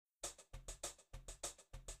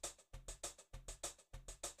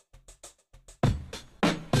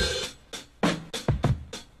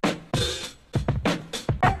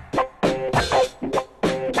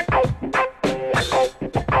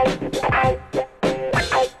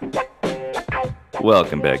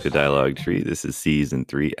Welcome back to Dialogue Tree. This is season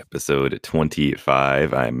 3, episode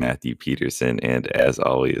 25. I'm Matthew Peterson, and as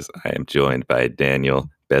always, I am joined by Daniel,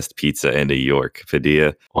 best pizza in New York.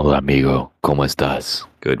 Padilla, Hola, amigo. ¿Cómo estás?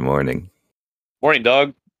 good morning. Morning, dog.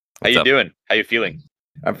 How What's you up? doing? How you feeling?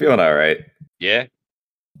 I'm feeling all right. Yeah.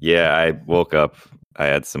 Yeah, I woke up. I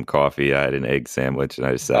had some coffee. I had an egg sandwich, and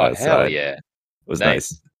I just sat Oh, outside. hell yeah. It was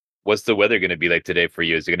nice. What's the weather going to be like today for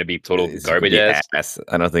you? Is it going to be total It's garbage gonna be ass?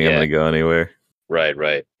 I don't think I'm Yeah. going to go anywhere.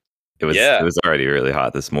 Right. It was Yeah. It was already really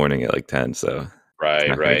hot this morning at like 10, so Right.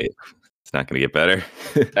 it's not going to get better.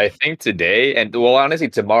 I think today, and well, honestly,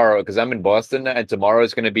 tomorrow, because I'm in Boston, and tomorrow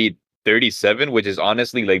is going to be 37, which is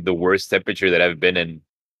honestly like the worst temperature that I've been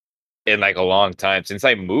in like a long time since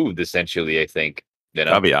I moved. Essentially, I think.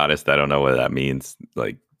 I'll be honest, I don't know what that means.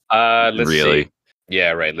 Like, Let's really? see.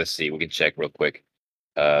 Yeah, right. Let's see. We can check real quick.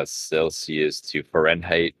 Celsius to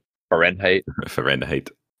Fahrenheit. Fahrenheit.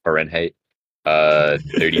 30.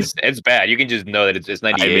 It's bad. You can just know that it's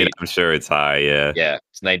 98. I mean, I'm sure it's high. Yeah. Yeah,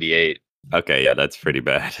 it's 98. Okay. Yeah, that's pretty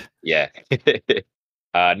bad. Yeah.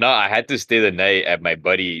 No, I had to stay the night at my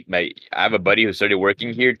buddy. I have a buddy who started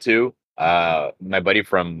working here too. My buddy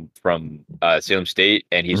from Salem State,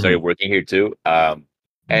 and he started working here too.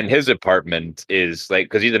 And his apartment is like,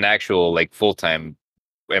 because he's an actual like full-time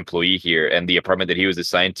employee here, and the apartment that he was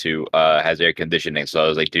assigned to has air conditioning. So I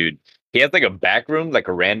was like, dude, he has like a back room, like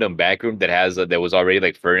a random back room that has that was already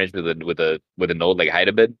like furnished with an old like hide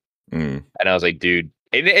a bed. Mm. And I was like, dude,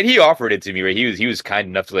 and he offered it to me, right? He was kind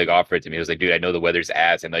enough to like offer it to me. He was like, dude, I know the weather's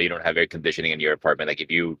ass. I know you don't have air conditioning in your apartment. Like,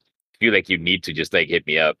 if you feel like you need to, just like hit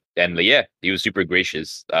me up. And yeah, he was super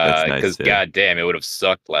gracious. That's nice, Because yeah. goddamn, it would have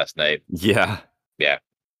sucked last night. Yeah. Yeah.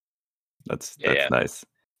 That's Yeah. nice.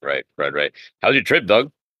 Right. How's your trip,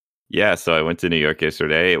 Doug? Yeah. So I went to New York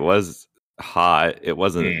yesterday. It was hot. It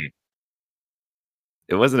wasn't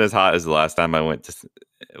as hot as the last time I went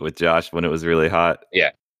with Josh when it was really hot.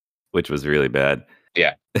 Yeah. Which was really bad.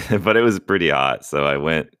 Yeah. But it was pretty hot. So I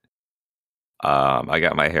went, I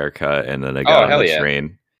got my hair cut, and then I Oh, got on hell the yeah.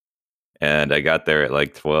 train, and I got there at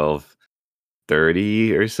like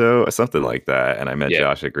 12:30 or so, something like that. And I met Yeah.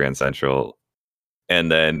 Josh at Grand Central, and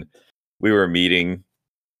then we were meeting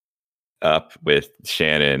up with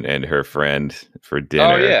Shannon and her friend for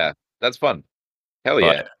dinner. Oh yeah, that's fun. Hell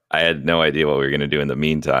yeah. But I had no idea what we were going to do in the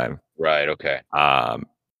meantime. Right. Okay.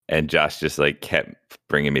 And Josh just like kept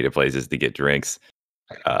bringing me to places to get drinks.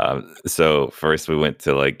 So first we went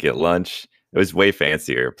to like get lunch. It was way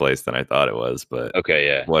fancier place than I thought it was, but Okay.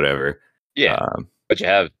 Yeah. whatever. Yeah. What you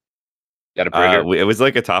have? Got a burger? It was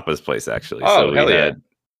like a tapas place actually. Oh, So hell we yeah.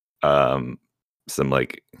 had some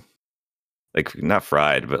like not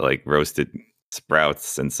fried, but like roasted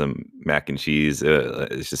sprouts and some mac and cheese.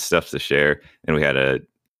 It's just stuff to share. And we had a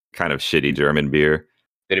kind of shitty German beer.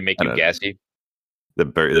 Did it make I you don't- gassy? The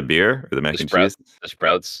beer or the mac The and sprouts? cheese? The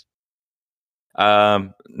sprouts?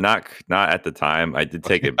 Not at the time. I did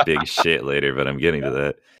take a big shit later, but I'm getting to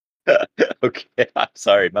that. Okay. I'm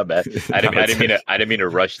sorry. My bad. I didn't mean to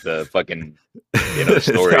rush the fucking story.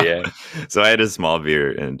 So- Yeah. So I had a small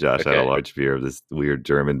beer, and Josh had a Okay. large beer of this weird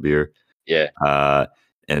German beer. Yeah.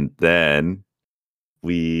 And then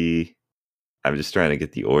I'm just trying to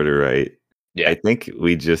get the order right. Yeah. I think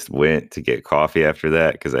we just went to get coffee after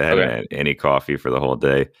that because I hadn't Okay. had any coffee for the whole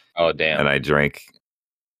day. Oh damn. And I drank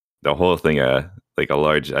the whole thing, like a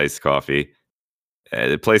large iced coffee.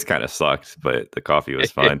 The place kind of sucked, but the coffee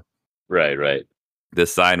was fine. Right. The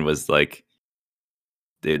sign was like,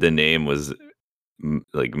 the name was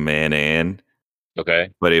like Manan, Okay.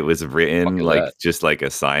 but it was written Fuck is like that? just like a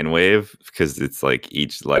sine wave because it's like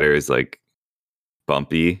each letter is like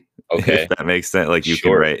bumpy. Okay. If that makes sense. Like you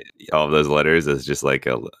Sure. can write all of those letters as just like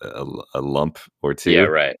a lump or two. Yeah.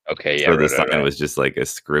 Right. Okay. Yeah. So the Right. sign was just like a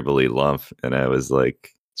scribbly lump, and I was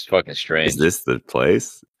like, It's fucking strange. "Is this the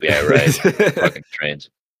place?" Yeah. Right. Fucking strange.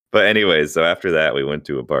 But anyways, so after that, we went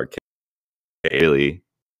to a bar. Kaylee.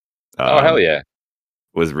 Oh hell yeah.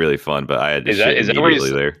 Was really fun, but I had to Is shit that where you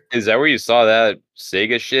immediately there. Is that where you saw that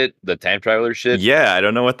Sega shit, the time traveler shit? Yeah, I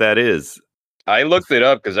don't know what that is. I looked it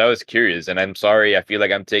up because I was curious, and I'm sorry. I feel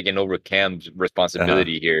like I'm taking over Cam's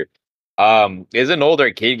responsibility here. It's an old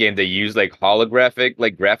arcade game that used like holographic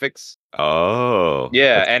like graphics. Oh,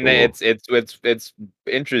 Yeah, that's and cool. it's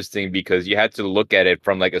interesting because you had to look at it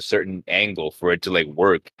from like a certain angle for it to like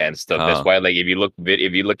work and stuff. Huh. That's why like if you look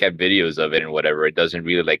at videos of it and whatever, it doesn't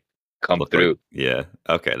really like come Look through. like- yeah.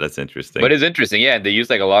 Okay, that's interesting. But it's interesting, yeah. And they use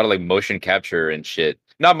like a lot of like motion capture and shit.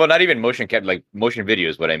 No, but not even motion cap, like motion video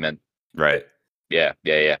is what I meant. right. Yeah.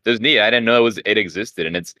 There's neat. I didn't know it existed,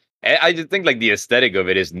 and I just think like the aesthetic of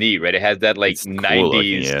it is neat, right? It has that like It's cool 90s,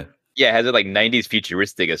 looking, yeah. yeah, it has that like 90s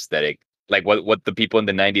futuristic aesthetic. like what the people in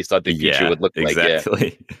the '90s thought the future Yeah, would look like. Yeah,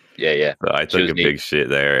 exactly. yeah, yeah. So I She took was a neat. big shit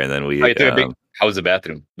there, and then Oh, we you took a big. How was the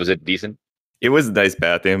bathroom? Was it decent? it was a nice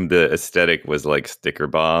bathroom. The aesthetic was like sticker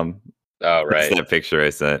bomb. Oh, That's right. that picture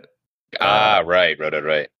I sent. Right.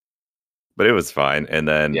 But it was fine. And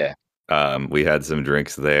then Yeah. we had some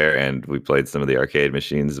drinks there, and we played some of the arcade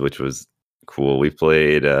machines, which was cool. We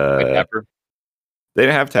played. Like Tapper? They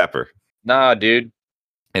didn't have Tapper. Nah, dude.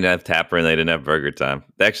 They didn't have Tapper, and they didn't have Burger Time.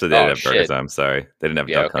 Actually, they didn't Oh have Burger shit. Time. Sorry, they didn't have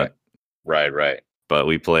Yeah. Duck Okay. Hunt. Right. But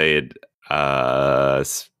we played.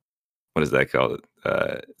 What is that called?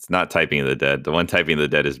 It's not Typing of the Dead. The one Typing of the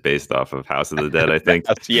Dead is based off of House of the Dead, I think.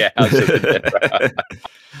 House of the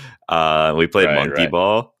Dead. We played Monkey Right.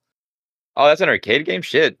 Ball. Oh, that's an arcade game.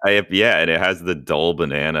 Shit. Yeah, and it has the Dole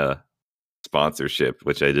Banana sponsorship,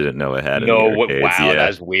 which I didn't know it had in the No. arcades. Wow. Yeah,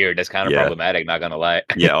 That's weird. That's kind of yeah, problematic. Not gonna lie.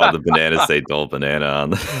 yeah. All the bananas say Dole Banana on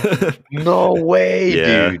the. No way,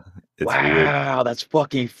 Yeah, dude. it's weird. Wow, that's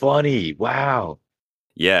fucking funny. Wow.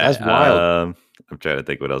 Yeah, That's wild. I'm trying to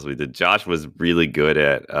think what else we did. Josh was really good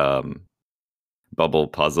at Bubble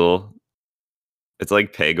Puzzle. It's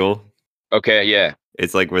like Peggle. Okay, yeah.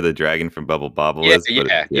 It's like where the dragon from Bubble Bobble Yeah, is,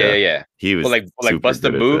 but yeah. he Well, was like super bust a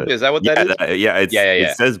good at move. that. Is that what that is? Yeah, it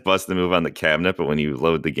Yeah. says bust the move on the cabinet, but when you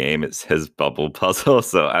load the game, it says Bubble Puzzle.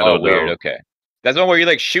 So I Oh, don't weird. know. Okay. That's one where you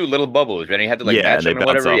like shoot little bubbles, right? And you had to like Yeah, match and they them or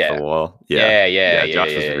bounce whatever. off the Yeah. wall. Yeah, Yeah.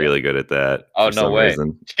 Josh was really good at that Oh, for no some way.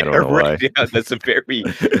 reason. I don't know Right. why. Yeah, that's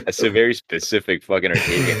a very specific fucking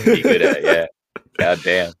arcade game to be good at. Yeah. God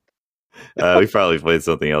damn. We probably played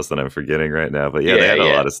something else that I'm forgetting right now, but yeah, they had a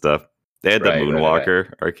Yeah. lot of stuff. They had the Right.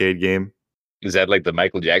 Moonwalker arcade game. Is that like the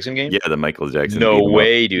Michael Jackson game? Yeah, the Michael Jackson No beat 'em up.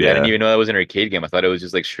 way, dude. I didn't Yeah. even know that was an arcade game. I thought it was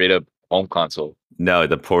just like straight up home console. No,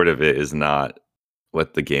 the port of it is not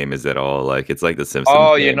what the game is at all. Like it's like the Simpsons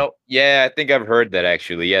Oh, game. yeah, I think I've heard that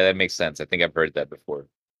actually. Yeah, that makes sense. I think I've heard that before.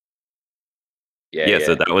 Yeah,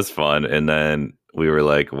 so Yeah. that was fun. And then we were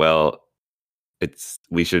like, well,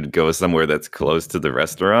 we should go somewhere that's close to the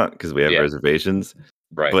restaurant because we have Yeah. reservations,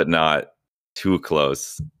 Right. but not too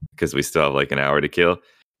close because we still have like an hour to kill.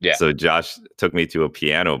 Yeah. So Josh took me to a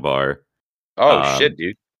piano bar. Oh um, shit,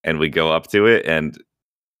 dude. and we go up to it, and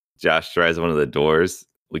Josh tries one of the doors.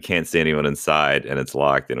 We can't see anyone inside, and it's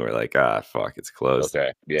locked. And we're like, ah, fuck, it's closed.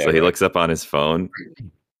 Okay. Yeah. So he Right. looks up on his phone,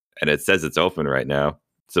 and it says it's open right now.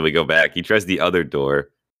 So we go back. He tries the other door.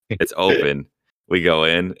 It's open. We go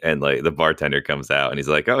in, and like the bartender comes out, and he's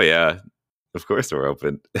like, "Oh yeah, of course we're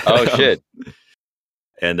open." Oh shit.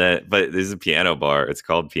 And then, but there's a piano bar. It's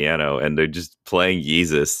called Piano, and they're just playing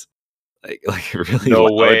Yeezus, like really No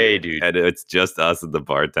loud. way, dude. And it's just us and the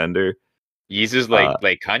bartender, Yeezus uh,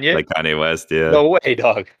 like Kanye? like Kanye West. Yeah, No way,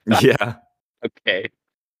 dog. yeah. Okay.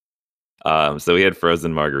 So we had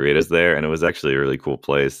frozen margaritas there, and it was actually a really cool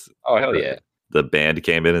place. Oh hell yeah. The band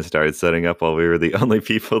came in and started setting up while we were the only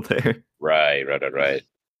people there. Right.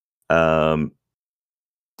 Um,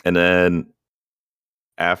 and then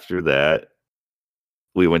after that,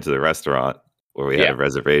 we went to the restaurant where we had Yeah. a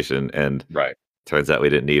reservation, and Right. turns out we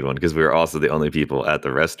didn't need one because we were also the only people at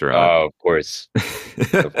the restaurant. Oh, of course.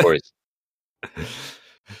 Of course.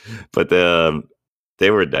 But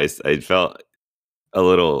they were nice. I felt a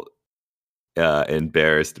little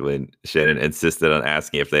embarrassed when Shannon insisted on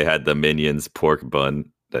asking if they had the Minions pork bun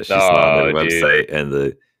that she saw on their Oh, dude. website, and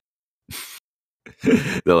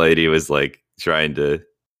the lady was like trying to,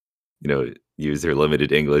 use her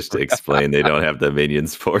limited English to explain they don't have the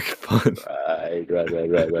Minions pork bun.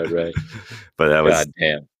 Right. But God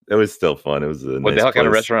damn. it was still fun. It was a What nice the hell kind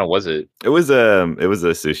of place. restaurant was it? It was a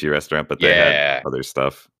sushi restaurant, but they Yeah. had other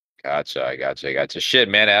stuff. Gotcha. I gotcha. Shit,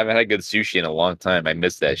 man, I haven't had good sushi in a long time. I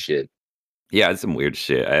missed that shit. Yeah, it's some weird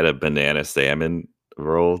shit. I had a banana salmon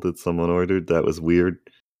roll that someone ordered. That was weird.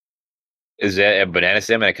 Is that a banana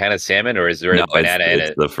salmon, a kind of salmon, or is there No, a banana in it's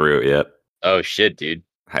it? the fruit. Yep. Oh shit, dude.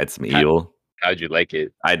 I had some How- eel. How'd you like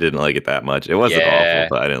it? I didn't like it that much. It wasn't awful, Yeah.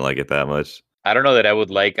 but I didn't like it that much. I don't know that I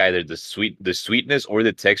would like either the sweetness or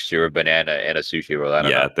the texture of banana in a sushi roll. I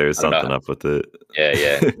don't know. There's I don't know. something up with it.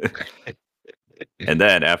 Yeah. And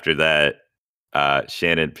then after that,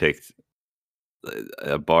 Shannon picked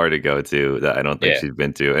a bar to go to that I don't think Yeah. she'd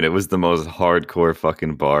been to, and it was the most hardcore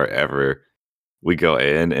fucking bar ever. We go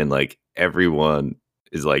in, and like everyone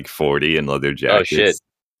is like 40 in leather jackets. Oh shit.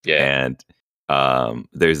 Yeah. And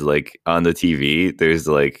there's like on the TV, there's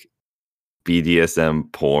like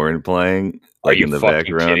BDSM porn playing Are like you in the fucking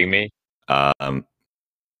background. kidding me?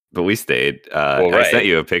 But we stayed. Well, I sent right.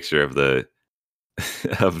 you a picture of the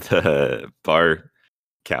of the bar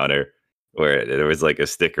counter where there was like a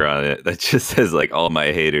sticker on it that just says like all my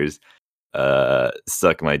haters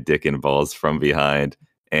suck my dick and balls from behind.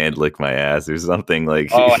 and lick my ass or something like.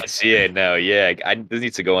 Oh, I see it now. Yeah, this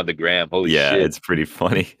needs to go on the gram. Holy Yeah, shit! it's pretty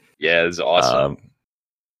funny. Yeah, this is awesome. Um,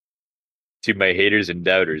 To my haters and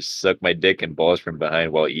doubters, suck my dick and balls from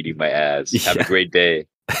behind while eating my ass. Have a Yeah. great day.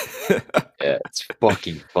 Yeah, it's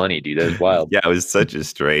fucking funny, dude. That's wild. Yeah, it was such a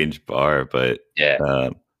strange bar, but Yeah,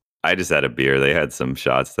 I just had a beer. They had some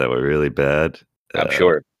shots that were really bad. I'm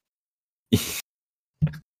sure.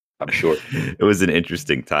 I'm sure. It was an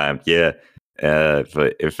interesting time. Yeah,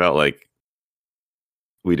 but it felt like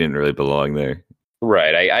we didn't really belong there.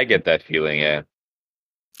 Right, I get that feeling. Yeah,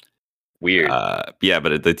 weird. Yeah,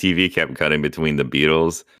 but the TV kept cutting between the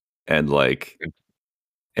Beatles and it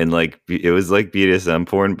was like BDSM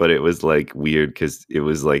porn, but it was like weird because it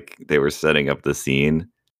was like they were setting up the scene.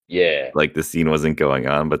 Yeah. Like the scene wasn't going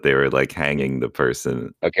on, but they were like hanging the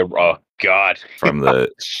person Okay. Oh God. from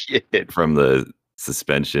the Shit. from the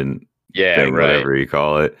suspension Yeah. thing, Right. whatever you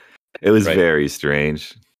call it. It was Right. very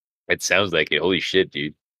strange. It sounds like it. Holy shit,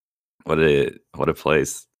 dude. What a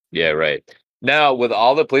place. Yeah. Right. Now, with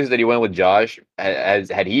all the places that you went with Josh,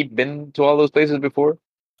 had he been to all those places before?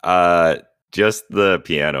 Just the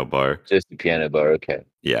piano bar. Just the piano bar. Okay.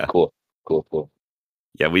 Yeah. Cool. Cool. Cool.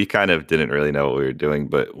 Yeah, we kind of didn't really know what we were doing,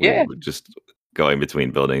 but we Yeah. were just going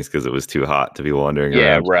between buildings because it was too hot to be wandering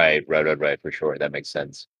Yeah. around. Right. For sure. That makes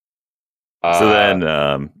sense. So then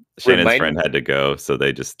Shannon's remind- friend had to go, so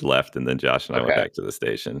they just left, and then Josh and I went Okay. back to the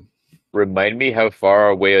station. Remind me how far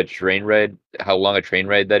away how long a train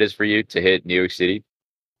ride that is for you to hit New York City?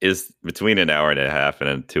 Is between an hour and a half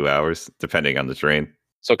and 2 hours, depending on the train.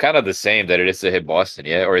 So kind of the same that it is to hit Boston,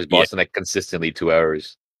 yeah? Or is Yeah. Boston like consistently 2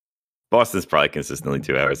 hours? Boston's probably consistently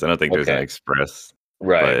 2 hours. I don't think there's an Okay. express.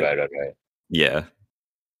 Right. But yeah.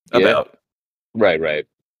 Yeah. About. Right.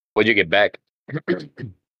 What'd you get back?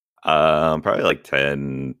 Probably like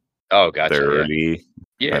 10, Oh, gotcha. 30.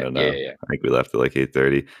 Yeah. I don't know. Yeah. I think we left at like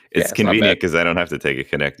 8:30. Yeah, It's it's not convenient bad. because I don't have to take a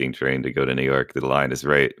connecting train to go to New York. The line is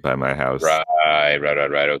right by my house. Right.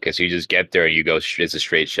 Okay, so you just get there and you go. It's a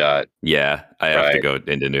straight shot. Yeah, I have to Right. go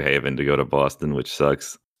into New Haven to go to Boston, which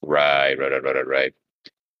sucks. Right.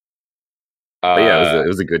 But yeah, it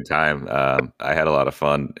was a good time. I had a lot of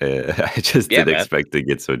fun. I just Yeah, didn't man. expect to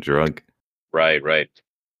get so drunk. Right.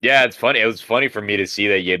 Yeah, it's funny. It was funny for me to see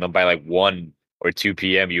that, you know, by like 1 or 2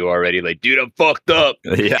 p.m. you were already like, dude, I'm fucked up.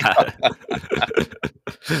 Yeah.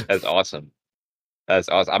 That's awesome.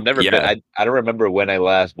 I've never been. Yeah. I don't remember when I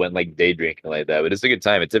last went like day drinking like that, but it's a good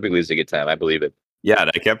time. It typically is a good time. I believe it. Yeah,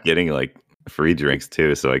 and I kept getting like free drinks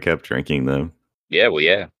too, so I kept drinking them. Yeah. Well,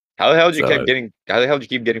 yeah. How the hell did you So-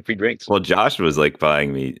 keep getting free drinks? Well, Josh was like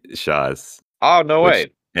buying me shots. Oh, no which-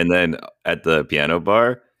 way. And then at the piano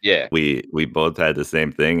bar, Yeah. we both had the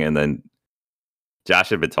same thing. And then Josh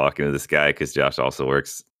had been talking to this guy because Josh also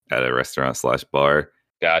works at a restaurant/bar.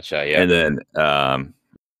 Gotcha. Yeah. And then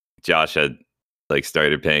Josh had like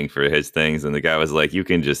started paying for his things, and the guy was like, "You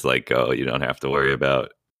can just like go. You don't have to worry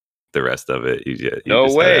about the rest of it. You No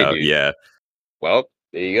just head way, out." dude. Yeah, Well,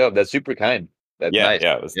 there you go. That's super kind. That's yeah, nice.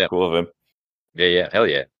 yeah. It was Yeah. cool of him. Yeah. Hell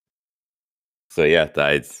yeah. So yeah,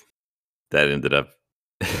 that ended up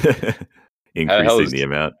increasing the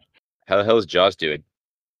amount. How the hell is Josh doing?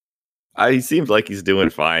 He seems like he's doing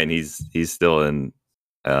fine. He's still in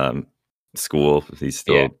school. He's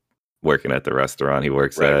still Yeah. working at the restaurant he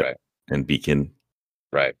works Right. at in Beacon.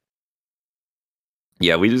 Right.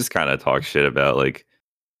 Yeah, we just kind of talk shit about like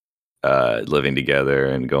living together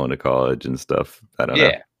and going to college and stuff. I don't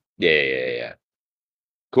know. Yeah.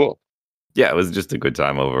 Cool. Yeah, it was just a good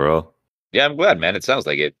time overall. Yeah, I'm glad, man. It sounds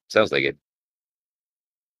like it.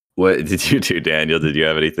 What did you do, Daniel? Did you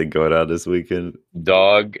have anything going on this weekend?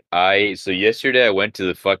 Dog, so yesterday I went to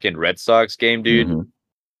the fucking Red Sox game, dude.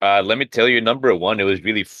 Mhm. Let me tell you, number one, it was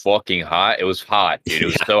really fucking hot. It was hot, dude. It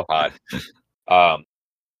was so hot.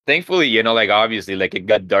 Thankfully, you know, like obviously, like it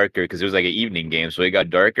got darker because it was like an evening game, so it got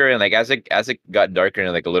darker, and like as it got darker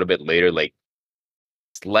and like a little bit later, like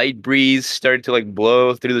slight breeze started to like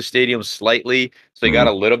blow through the stadium slightly, so it got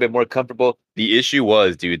a little bit more comfortable. The issue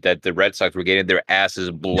was, dude, that the Red Sox were getting their asses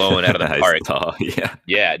blown out of the park.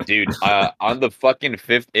 Yeah, dude. On the fucking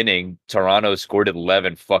 5th inning, Toronto scored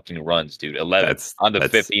 11 fucking runs, dude. 11 on the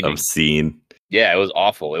 5th inning. Obscene. Yeah, it was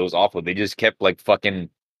awful. They just kept like fucking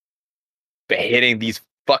hitting these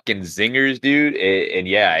fucking zingers, dude. And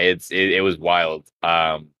yeah, it was wild.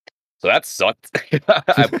 So that sucked.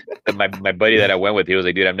 My buddy that I went with, he was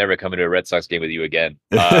like, dude, I'm never coming to a Red Sox game with you again.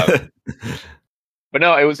 But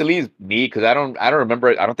no, it was at least me because I don't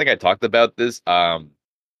remember. I don't think I talked about this.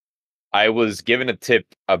 I was given a tip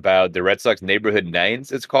about the Red Sox Neighborhood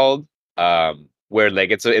Nines, it's called. Where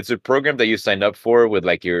like it's a program that you sign up for with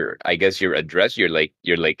like your, I guess, your address, your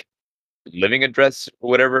like living address or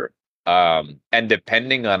whatever. And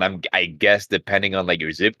depending on I guess depending on like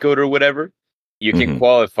your zip code or whatever, you can Hmm.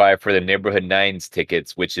 qualify for the neighborhood nines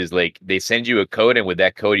tickets, which is like they send you a code, and with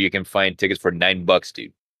that code you can find tickets for $9,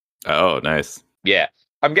 dude. Oh, nice. Yeah.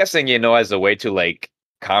 I'm guessing, as a way to like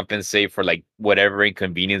compensate for like whatever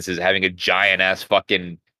inconveniences having a giant ass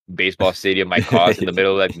fucking baseball stadium might cause in the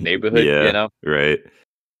middle of like the neighborhood, Yeah, right.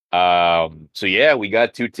 So yeah, we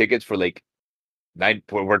got 2 tickets for like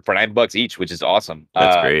for $9 each, which is awesome.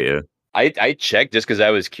 That's great. Yeah. I checked just because I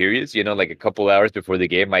was curious, like a couple hours before the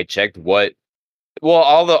game. I checked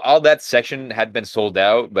all that section had been sold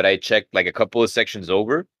out, but I checked like a couple of sections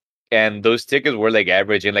over, and those tickets were like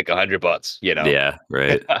averaging like $100, Yeah,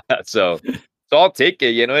 right. so so I'll take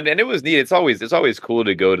it, and it was neat. It's always cool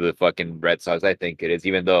to go to the fucking Red Sox. I think it is,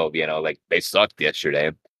 even though like they sucked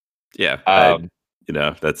yesterday. Yeah, Um,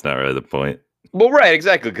 that's not really the point. well, right,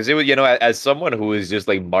 exactly, because it was, as someone who is just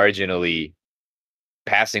like marginally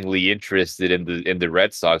passingly interested in the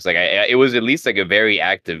Red Sox, like it was at least like a very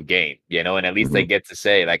active game, and at least I Mhm. get to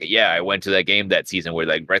say like, yeah, I went to that game that season where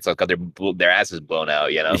like Red Sox got their asses blown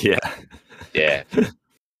out. Yeah.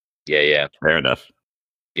 Yeah, yeah, Fair enough.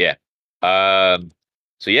 yeah. Um,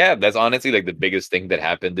 so yeah, that's honestly like the biggest thing that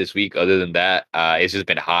happened this week. Other than that, it's just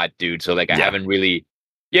been hot, dude. So like I Yeah. haven't really,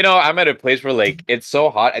 I'm at a place where like it's so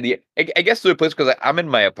hot. I guess to a place because I'm in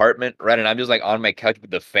my apartment, right, and I'm just like on my couch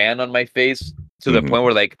with the fan on my face to the Mhm. point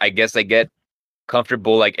where like I guess I get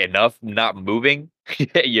comfortable like enough not moving,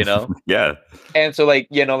 you know. Yeah. And so like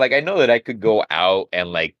like I know that I could go out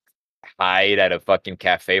and like hide at a fucking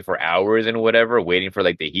cafe for hours and whatever, waiting for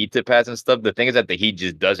like the heat to pass and stuff. The thing is that the heat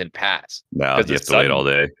just doesn't pass No, because you the have to wait all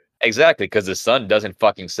sun, day. exactly, because the sun doesn't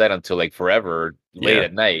fucking set until like forever late Yeah.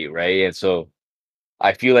 at night, right? And so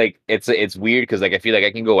I feel like it's weird because like I feel like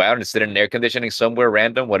I can go out and sit in air conditioning somewhere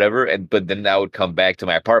random, whatever, and but then that would come back to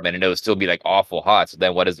my apartment and it would still be like awful hot. So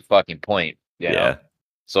then what is the fucking point, you know? Yeah.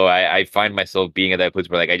 So I find myself being at that place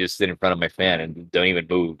where like I just sit in front of my fan and don't even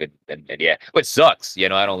move, and yeah, which sucks. I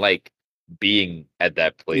don't like being at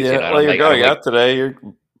that place. Yeah. I Well, don't you're like I don't going like out today. You're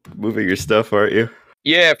moving your stuff, aren't you?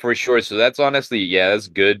 yeah, for sure. So that's honestly, yeah, that's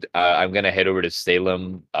good. I'm gonna head over to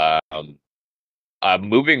Salem.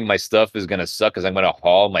 Moving my stuff is gonna suck because I'm gonna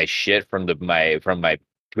haul my shit from my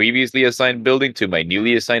previously assigned building to my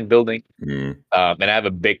newly assigned building. Mm, And I have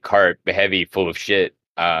a big cart, heavy, full of shit.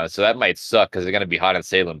 So that might suck because it's gonna be hot in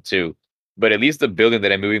Salem too. But at least the building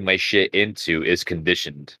that I'm moving my shit into is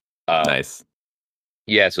conditioned. Um, nice.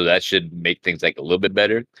 yeah, so that should make things like a little bit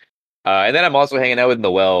better. And then I'm also hanging out with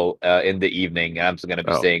Noelle in the evening, and I'm just gonna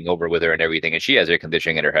be Oh, staying over with her and everything. And she has air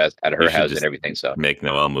conditioning at her house, you should and just everything. So, make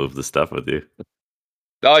Noel move the stuff with you.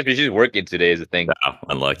 oh, she's working today is a thing. Oh,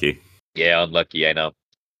 unlucky. Yeah, unlucky, I know.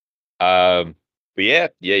 Um, but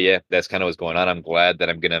yeah. That's kind of what's going on. I'm glad that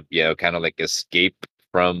I'm gonna, kind of like escape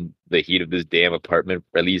from the heat of this damn apartment,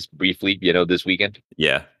 at least briefly, this weekend.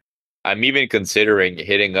 Yeah. I'm even considering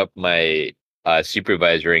hitting up my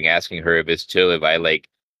supervisor and asking her if it's chill if I like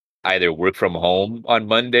either work from home on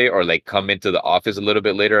Monday or like come into the office a little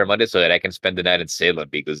bit later on Monday so that I can spend the night in Salem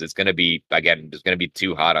because it's gonna be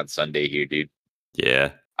too hot on Sunday here, dude.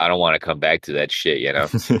 Yeah. I don't want to come back to that shit.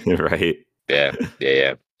 Right. Yeah,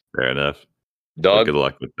 yeah. Fair enough. Well, Dog, good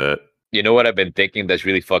luck with that. you know what I've been thinking that's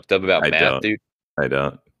really fucked up about I math, don't. dude? I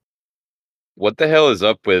don't. What the hell is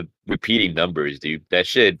up with repeating numbers, dude? That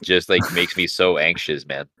shit just like makes me so anxious,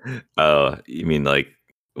 man. Oh, you mean like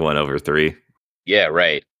 1/3? Yeah,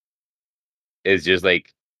 right. It's just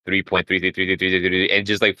like 3.333333 and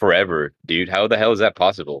just like forever, dude. How the hell is that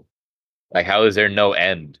possible? Like how is there no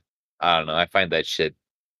end? I don't know. I find that shit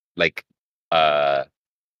like uh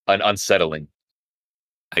unsettling.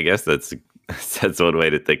 I guess that's one way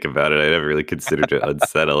to think about it. I never really considered it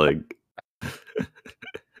unsettling.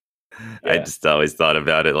 I Yeah. just always thought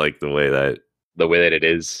about it like the way that The way that it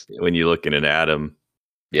is. when you look in an atom,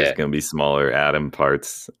 there's Yeah. going to be smaller atom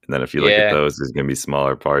parts, and then if you look at Yeah. those, there's going to be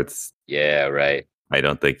smaller parts. Yeah, right. I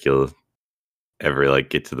don't think you'll ever like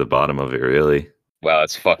get to the bottom of it, really. Wow,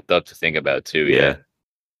 it's fucked up to think about too, yeah.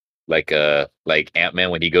 Yeah, Like Ant-Man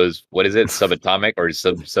when he goes, what is it? Subatomic or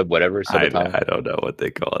sub whatever, I subatomic. I don't know what they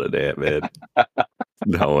call it an Ant-Man.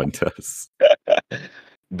 No one does.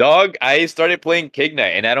 Dog, I started playing King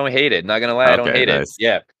Knight and I don't hate it. Not gonna lie, I don't Okay, hate it. nice.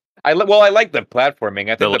 Yeah. I like the platforming.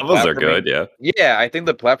 I The think the levels are platforming good. Yeah, Yeah, I think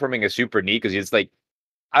the platforming is super neat because it's like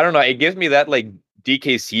I don't know, it gives me that like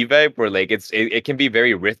DKC vibe where like it can be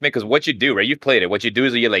very rhythmic because what you do, right? You've played it. What you do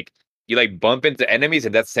is you like bump into enemies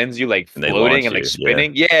and that sends you like And they floating launch and like you. Yeah.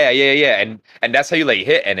 spinning. Yeah. And that's how you like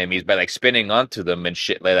hit enemies by like spinning onto them and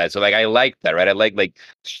shit like that. So like I like that, right? I like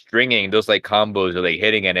stringing those like combos or like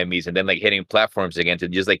hitting enemies and then like hitting platforms again to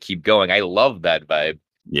just like keep going. I love that vibe.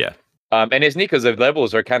 Yeah. And it's neat because the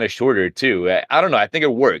levels are kind of shorter too. I don't know. I think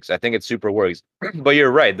it works. I think it super works. But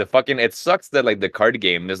you're right. The fucking it sucks that like the card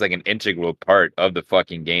game is like an integral part of the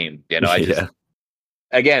fucking game. You know, I just Yeah.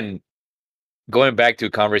 again going back to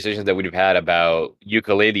conversations that we've had about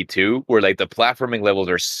Ukulele 2, where like the platforming levels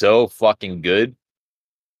are so fucking good.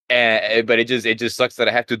 And but it just sucks that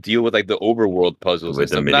I have to deal with like the overworld puzzles and With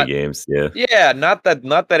the stuff. mini games. Yeah. Yeah, not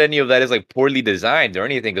that any of that is like poorly designed or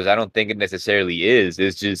anything, because I don't think it necessarily is.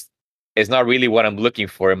 It's just it's not really what I'm looking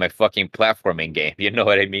for in my fucking platforming game. You know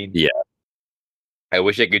what I mean? Yeah. I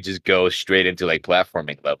wish I could just go straight into like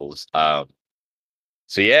platforming levels.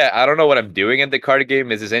 So yeah, I don't know what I'm doing in the card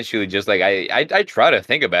game. Is essentially just like I try to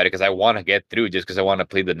think about it because I want to get through just because I want to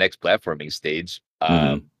play the next platforming stage.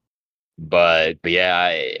 Mhm. But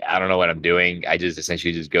yeah, I don't know what I'm doing. I just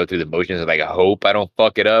essentially just go through the motions of like I hope I don't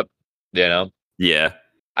fuck it up. You know. Yeah.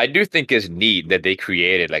 I do think it's neat that they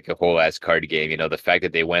created like a whole ass card game. You know, the fact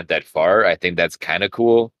that they went that far, I think that's kind of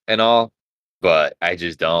cool and all, but I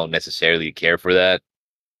just don't necessarily care for that.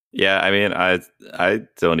 Yeah, I mean, I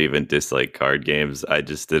don't even dislike card games. I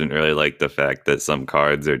just didn't really like the fact that some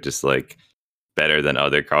cards are just like better than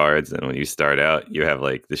other cards, and when you start out, you have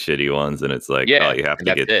like the shitty ones, and it's like, oh, Yeah, you have and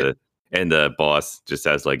to that's get it. and the boss just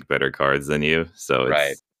has like better cards than you, so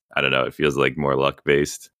Right. it's I don't know, it feels like more luck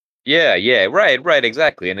based. Yeah, right,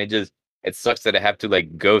 exactly. And it sucks that I have to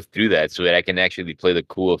like go through that so that I can actually play the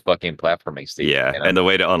cool fucking platforming stage, Yeah, you know? and the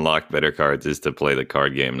way to unlock better cards is to play the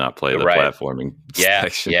card game, not play the Right. platforming Yeah,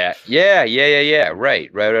 section. yeah.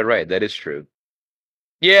 Right. That is true.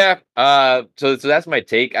 Yeah. So that's my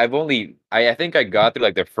take. I think I got through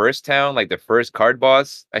like the first town, like the first card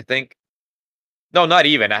boss, I think. No, not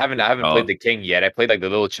even. I haven't played Oh, the king yet. I played like the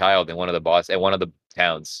little child in one of the boss at one of the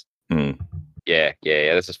towns. hmm. Yeah.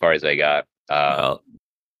 That's as far as I got. Well,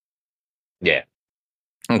 Yeah.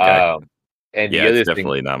 okay. Um, and Yeah, it's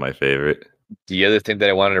definitely not my favorite. the other thing that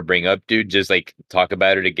I wanted to bring up, dude, just like talk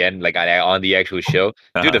about it again, like on the actual show,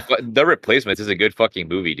 dude. Uh-huh. The Replacements is a good fucking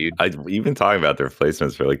movie, dude. We've been talking about the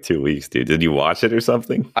replacements for like 2 weeks, dude. Did you watch it or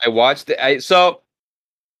something? I watched it. So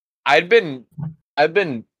I'd been I've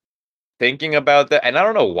been thinking about that, and I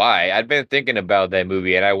don't know why. I'd been thinking about that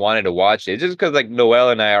movie, and I wanted to watch it just because like Noelle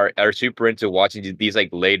and I are super into watching these like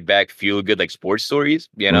laid back, feel good like sports stories,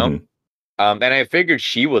 you know. Hmm. And I figured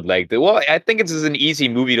she would like it. Well, I think it's just an easy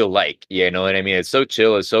movie to like. You know what I mean? It's so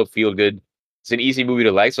chill. It's so feel good. It's an easy movie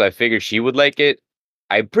to like. So I figured she would like it.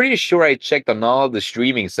 I'm pretty sure I checked on all the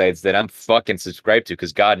streaming sites that I'm fucking subscribed to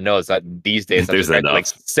because God knows that these days I'm There's subscribed to like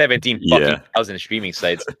enough. 17 fucking Yeah. thousand streaming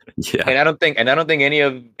sites. Yeah. And I don't think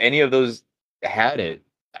any of those had it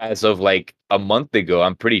as of like a month ago.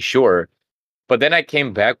 I'm pretty sure. But then I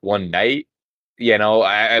came back one night,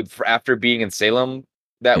 after being in Salem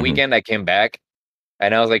that Hmm. weekend, I came back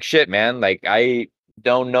and I was like, shit, man, like I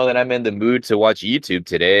don't know that I'm in the mood to watch YouTube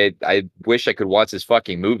today. I wish I could watch this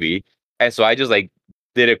fucking movie. And so I just like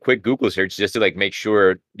did a quick Google search just to like make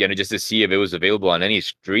sure, just to see if it was available on any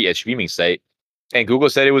streaming site. And Google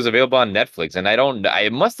said it was available on Netflix. And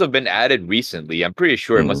it must have been added recently. I'm pretty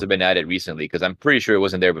sure it must Hmm. have been added recently because I'm pretty sure it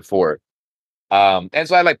wasn't there before. And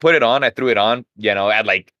so I like put it on. I threw it on, at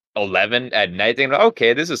like 11 at night. Thinking,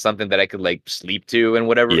 okay, this is something that I could like sleep to and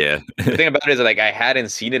whatever. Yeah. The thing about it is like I hadn't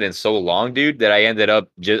seen it in so long, dude, that I ended up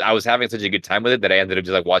I was having such a good time with it that I ended up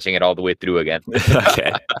just like watching it all the way through again.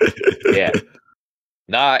 Okay. Yeah.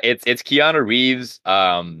 Nah, it's Keanu Reeves.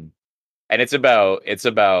 And it's about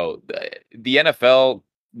the NFL,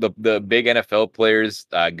 the big NFL players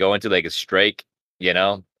go into like a strike,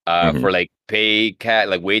 for Hmm. like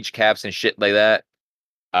wage caps and shit like that.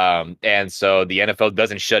 And so the NFL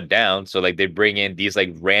doesn't shut down. So like they bring in these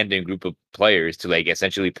like random group of players to like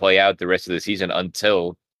essentially play out the rest of the season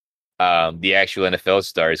until the actual NFL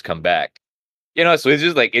stars come back. So it's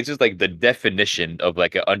just like the definition of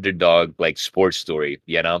like an underdog like sports story.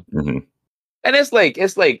 Hmm. And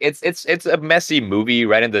it's a messy movie,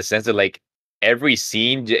 right? In the sense that like every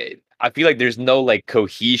scene, I feel like there's no like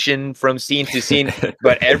cohesion from scene to scene,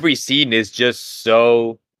 but every scene is just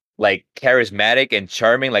so like charismatic and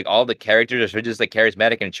charming. Like all the characters are just like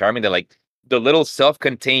charismatic and charming. That like the little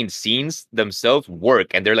self-contained scenes themselves work,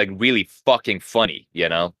 and they're like really fucking funny.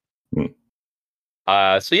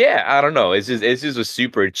 So yeah, I don't know. It's just a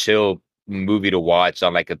super chill movie to watch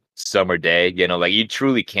on like a summer day. Like you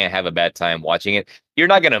truly can't have a bad time watching it. you're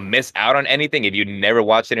not gonna miss out on anything if you never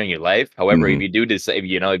watched it in your life. However, if Mhm. you do decide,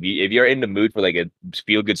 if you're in the mood for like a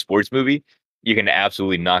feel good sports movie, you can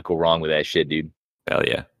absolutely not go wrong with that shit, dude. Hell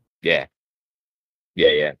yeah. Yeah,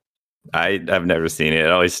 yeah. I've never seen it.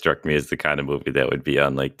 It always struck me as the kind of movie that would be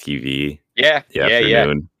on like TV Yeah, the yeah.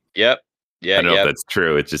 afternoon. Yep. I Yeah, don't know if yeah. that's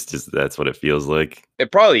true. It just is that's what it feels like.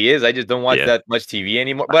 It probably is. I just don't watch Yeah. that much TV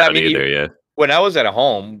anymore. I But I don't mean, either, yeah. when I was at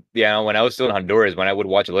home, when I was still in Honduras, when I would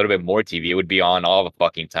watch a little bit more TV, it would be on all the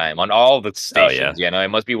fucking time, on all the Oh yeah. stations. It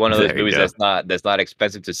must be one of those There you movies go. that's not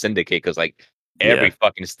expensive to syndicate because like every Yeah.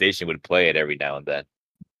 fucking station would play it every now and then.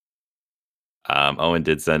 Owen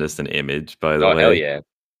did send us an image, by the Oh hell way. yeah!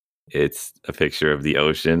 It's a picture of the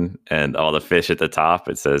ocean and all the fish at the top.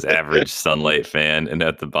 It says average sunlight fan, and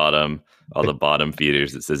at the bottom, all the bottom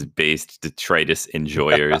feeders, it says based detritus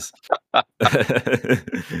enjoyers.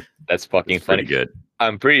 That's It's fucking funny. pretty good.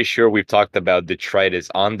 I'm pretty sure we've talked about detritus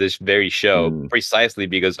on this very show Mm, precisely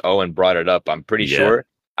because Owen brought it up. I'm pretty yeah, sure.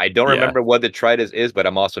 I don't yeah. remember what detritus is, but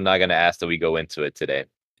I'm also not going to ask that we go into it today.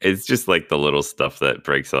 It's just like the little stuff that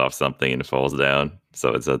breaks off something and falls down.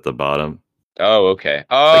 So it's at the bottom. Oh, okay. Like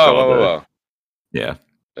Oh, all whoa, whoa, the, whoa. yeah,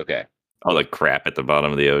 Okay. all the crap at the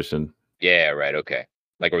bottom of the ocean. Yeah, right. Okay.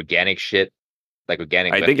 Like organic shit, like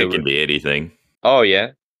organic I think it leftover. can be anything, Oh,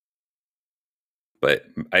 yeah. but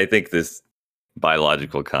I think this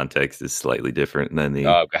biological context is slightly different than the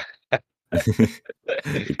Oh, God.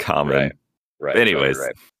 Right. common. Right. Right. Anyways,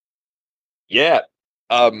 Right. Yeah.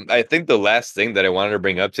 I think the last thing that I wanted to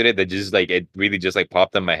bring up today that just like it really just like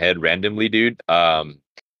popped in my head randomly, dude.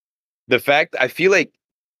 The fact I feel like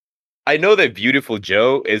I know that Beautiful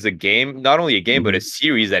Joe is a game, not only a game, but a mhm,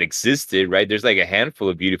 series that existed, right? There's like a handful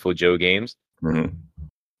of Beautiful Joe games, mhm.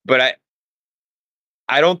 but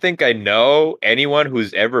I don't think I know anyone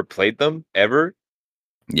who's ever played them ever.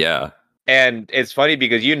 Yeah, And it's funny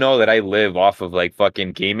because you know that I live off of like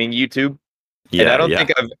fucking gaming YouTube. And yeah, yeah.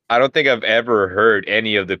 I don't think I've ever heard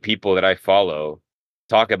any of the people that I follow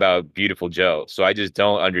talk about Beautiful Joe. So I just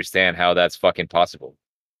don't understand how that's fucking possible.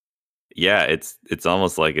 Yeah, it's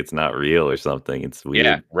almost like it's not real or something. It's Yeah,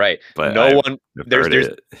 weird, right. but No I've one heard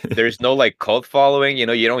it. there's no like cult following, you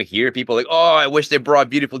don't hear people like, "Oh, I wish they brought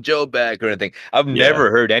Beautiful Joe back" or anything. I've Yeah,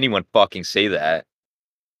 never heard anyone fucking say that,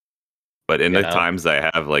 but in you the know? times I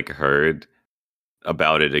have, like, heard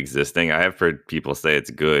about it existing, I have heard people say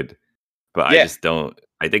it's good, but I Yeah, just don't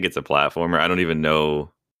I think it's a platformer. I don't even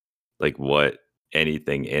know, like, what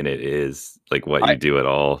anything in it is, like, what I you do at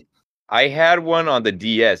all. I had one on the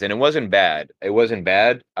DS and it wasn't bad. It wasn't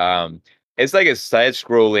bad. It's like a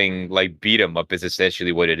side-scrolling like beat 'em up is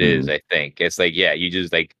essentially what it is, Mhm. I think. It's like, yeah, you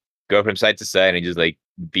just like go from side to side and just like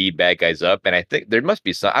beat bad guys up. And I think there must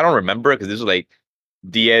be some I don't remember because this was like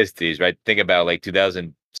DS days, right? Think about like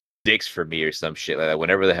 2006 for me or some shit like that.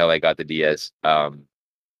 Whenever the hell I got the DS.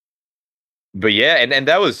 But yeah, and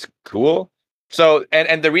that was cool. So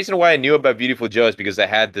and the reason why I knew about Beautiful Joe is because I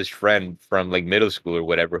had this friend from like middle school or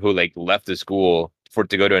whatever who like left the school for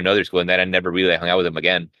to go to another school, and then I never really hung out with him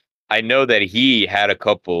again. I know that he had a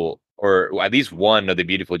couple or at least one of the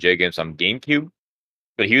Beautiful Joe games on GameCube,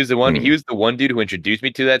 but he Mm. was the one dude who introduced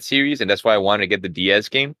me to that series, and that's why I wanted to get the DS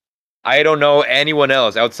game. I don't know anyone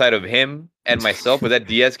else outside of him and myself with that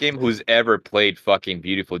DS game who's ever played fucking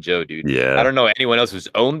Beautiful Joe, dude. I Yeah, don't know anyone else who's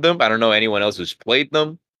owned them. I don't know anyone else who's played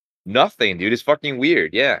them. Nothing, dude. It's fucking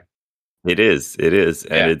weird. Yeah. it is, and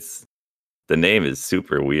Yeah. it's the name is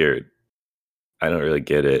super weird. I don't really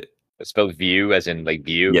get it. It's spelled view as in like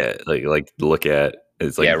view. Yeah, look at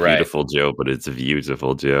it's Yeah, like right. Beautiful Joe, but it's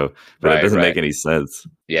Beautiful Joe, but it Right, doesn't make right. any sense.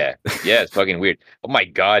 Yeah. Yeah, it's fucking weird. Oh my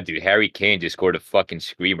god, dude. Harry Kane just scored a fucking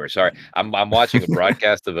screamer. Sorry. I'm watching a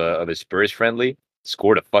broadcast of a Spurs friendly.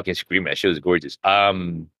 Scored a fucking screamer. That shit was gorgeous.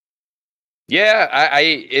 Yeah,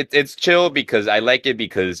 it's chill because I like it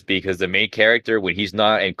because the main character when he's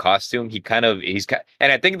not in costume,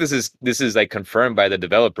 and I think this is like confirmed by the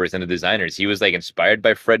developers and the designers. He was like inspired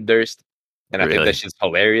by Fred Durst, and I think that Really? shit's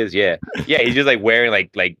hilarious. Yeah, yeah, he's just like wearing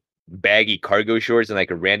like baggy cargo shorts and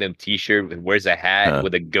like a random T-shirt, and wears a hat Huh.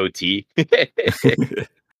 with a goatee.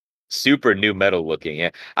 Super new metal looking. Yeah,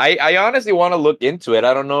 I honestly want to look into it.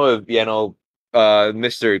 I don't know if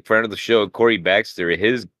Mr. friend of the show Corey Baxter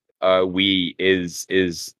his we is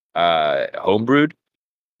homebrewed.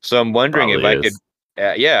 So I'm wondering if Probably I could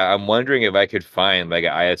is. yeah, I'm wondering if I could find like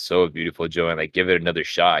an ISO of Beautiful Joe and like give it another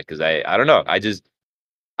shot because I don't know.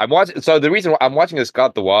 I'm watching so the reason why I'm watching a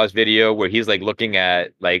Scott the Woz video where he's like looking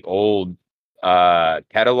at like old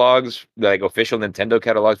catalogs, like official Nintendo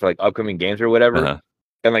catalogs for like upcoming games or whatever. Uh-huh.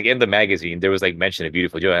 And like in the magazine, there was like mention of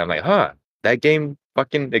Beautiful Joe. And I'm like, huh, that game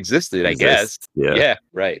fucking existed, I guess. Exists, yeah. Yeah,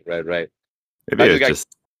 right. Maybe I it just was got just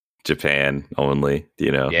Japan only.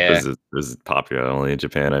 You know, Yeah. was popular only in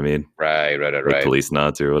Japan. I mean, Right. like Police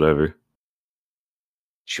Knots or whatever.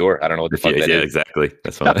 Sure. I don't know what the fuck that Yeah, is. exactly.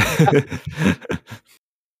 That's what.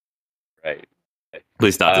 Right.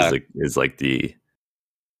 Police Knots is like the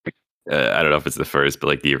I don't know if it's the first, but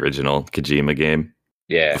like the original Kojima game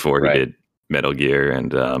Yeah. before he did Metal Gear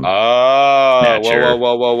and Oh, Snatcher.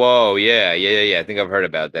 whoa. Yeah. I think I've heard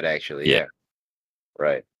about that actually. Yeah. Yeah.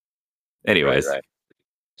 Right. Anyways,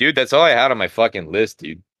 Dude, that's all I had on my fucking list,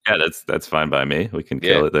 dude. yeah, that's fine by me. We can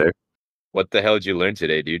Yeah. kill it there. What the hell did you learn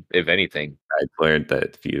today, dude? If anything. I learned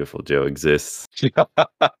that Beautiful Joe exists.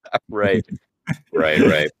 Right.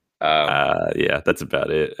 Yeah, that's about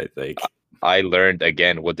it, I think. I learned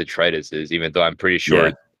again what detritus is, even though I'm pretty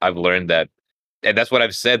sure I've learned that, and that's what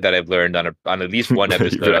I've said that I've learned on at least one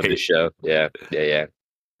episode of the show. Yeah.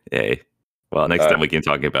 Hey, well, next time we can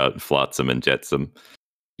talk about Flotsam and Jetsam.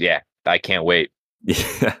 Yeah, I can't wait.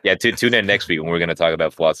 Yeah, tune in next week when we're gonna talk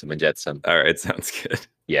about Flotsam and Jetsam. All right, sounds good.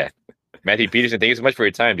 Yeah. Matthew Peterson, thank you so much for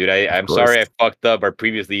your time, dude. I'm sorry I fucked up our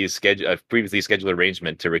previously scheduled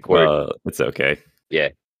arrangement to record. It's okay. Yeah.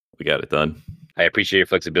 We got it done. I appreciate your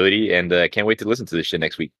flexibility, and I can't wait to listen to this shit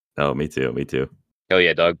next week. Oh, me too. Hell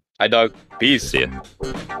yeah, dog. Hi, dog. Peace. See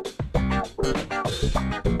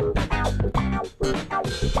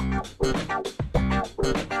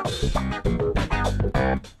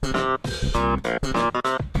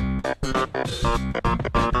ya.